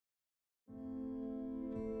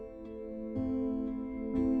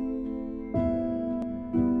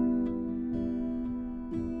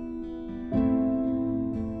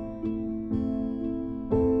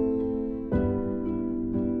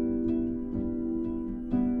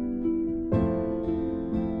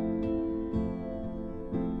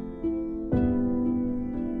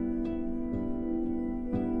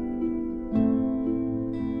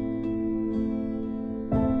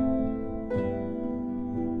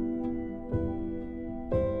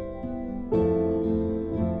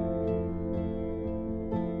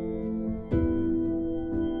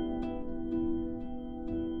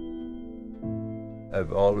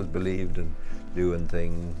I've always believed in doing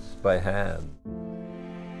things by hand.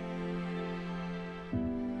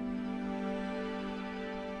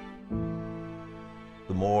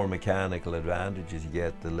 The more mechanical advantages you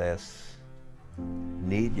get, the less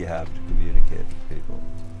need you have to communicate with people.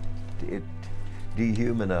 It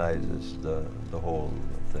dehumanizes the whole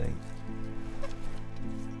thing.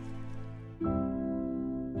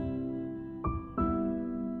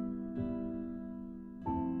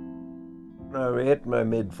 When I hit my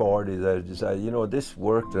mid-40s, I decided, you know, this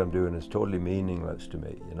work that I'm doing is totally meaningless to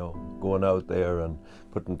me, you know, going out there and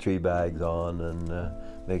putting 3 bags on and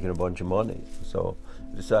making a bunch of money. So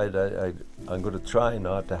I decided I'm going to try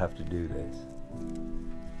not to have to do this.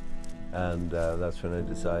 And that's when I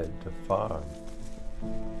decided to farm.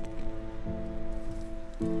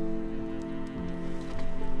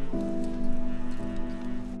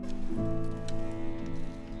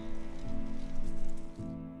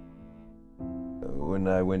 When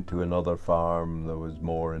I went to another farm that was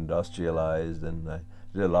more industrialized, and I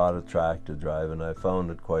did a lot of tractor driving, I found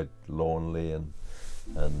it quite lonely and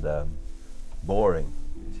boring,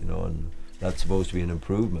 you know, and that's supposed to be an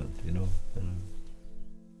improvement, you know.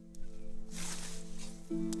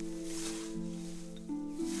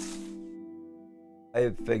 I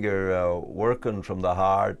figure working from the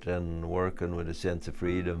heart and working with a sense of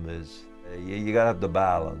freedom is, you gotta have the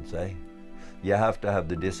balance, eh? You have to have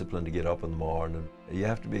the discipline to get up in the morning. You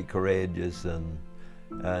have to be courageous, and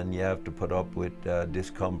you have to put up with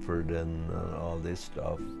discomfort and all this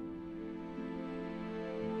stuff.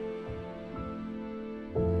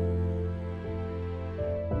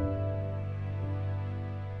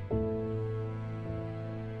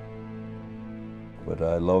 But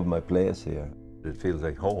I love my place here. It feels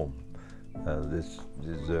like home. This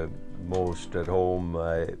is the most at home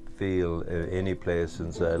I feel any place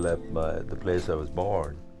since I left the place I was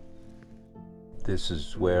born. This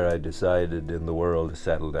is where I decided in the world to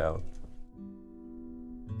settle down.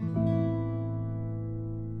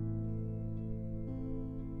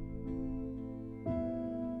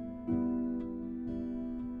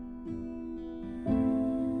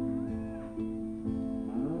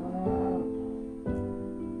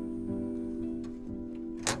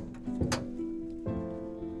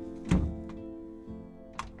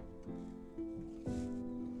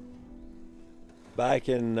 Back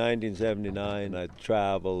in 1979, I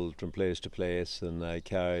traveled from place to place, and I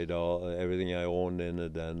carried everything I owned in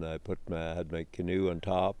it, and I had my canoe on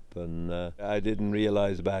top, and I didn't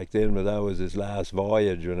realize back then, but that was his last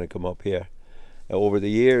voyage when I come up here. Over the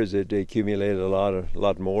years, it accumulated a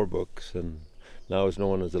lot more books, and now it's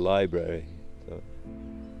known as a library. So.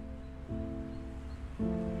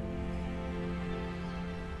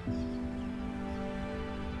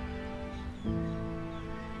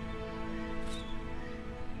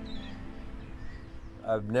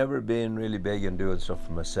 I've never been really big in doing stuff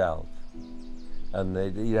for myself, and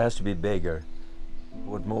it has to be bigger.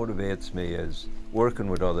 What motivates me is working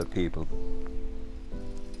with other people.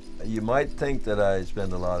 You might think that I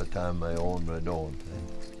spend a lot of time on my own, but I don't.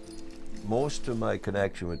 Most of my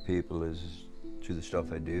connection with people is through the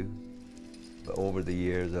stuff I do. But over the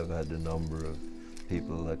years, I've had a number of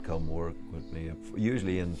people that come work with me,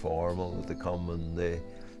 usually informal. They come and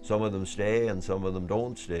some of them stay and some of them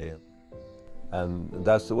don't stay. And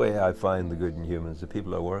that's the way I find the good in humans, the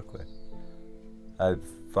people I work with. I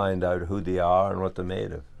find out who they are and what they're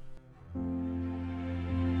made of.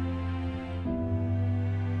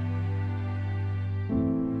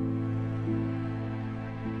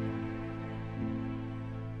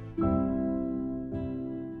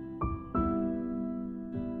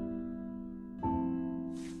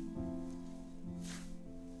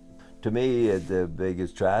 To me, the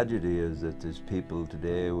biggest tragedy is that there's people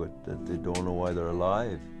today that they don't know why they're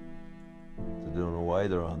alive. They don't know why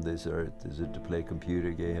they're on this earth. Is it to play computer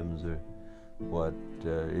games, or what?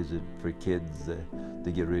 Is it for kids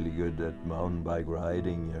to get really good at mountain bike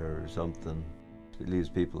riding or something? It leaves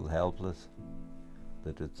people helpless,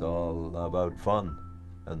 that it's all about fun,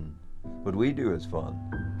 and what we do is fun.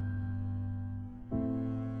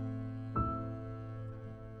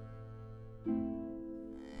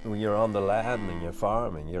 When you're on the land and you're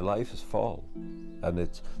farming, your life is full, and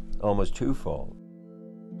it's almost too full.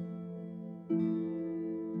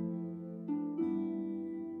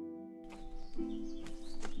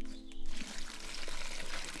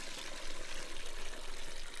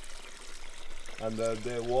 And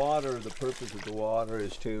the water, the purpose of the water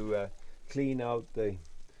is to clean out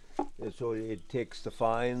so it takes the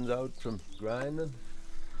fines out from grinding.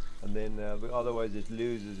 And then otherwise it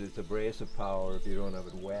loses its abrasive power if you don't have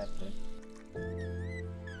it wet. Eh?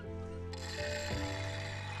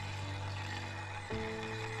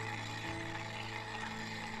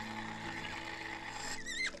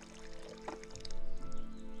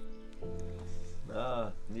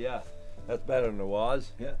 Yeah, that's better than it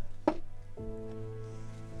was. Yeah.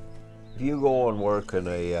 If you go and work in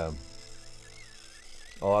a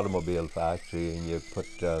automobile factory and you put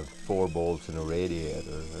 4 bolts in a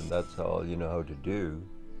radiator and that's all you know how to do,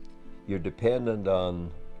 you're dependent on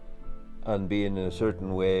being in a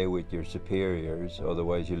certain way with your superiors,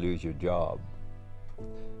 otherwise you lose your job.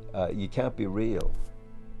 You can't be real.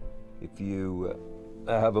 If you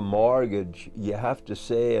have a mortgage, you have to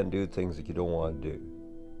say and do things that you don't want to do.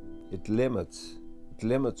 It limits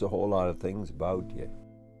a whole lot of things about you.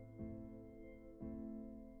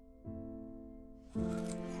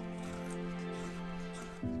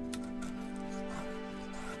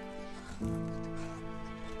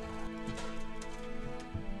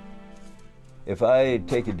 If I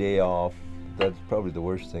take a day off, that's probably the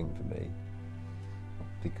worst thing for me,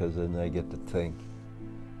 because then I get to think.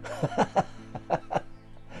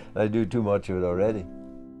 I do too much of it already.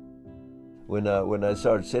 When I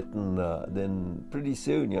start sitting, then pretty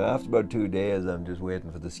soon, after about 2 days, I'm just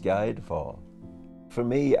waiting for the sky to fall. For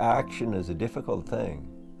me, action is a difficult thing,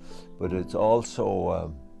 but it's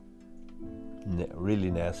also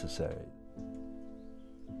really necessary.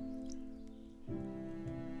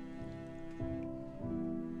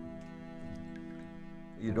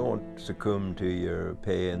 You don't succumb to your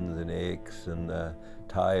pains and aches and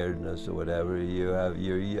tiredness or whatever.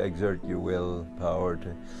 You exert your willpower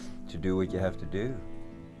to do what you have to do.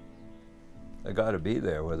 I got to be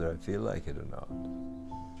there whether I feel like it or not.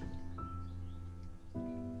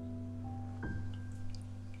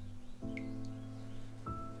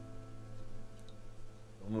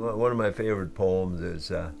 One of my favorite poems is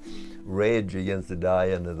Rage Against the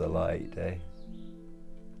Dying of the Light,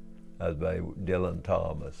 That's by Dylan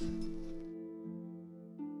Thomas.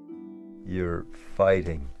 You're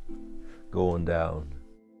fighting, going down.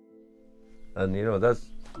 And that's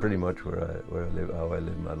pretty much where I live, how I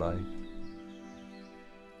live my life.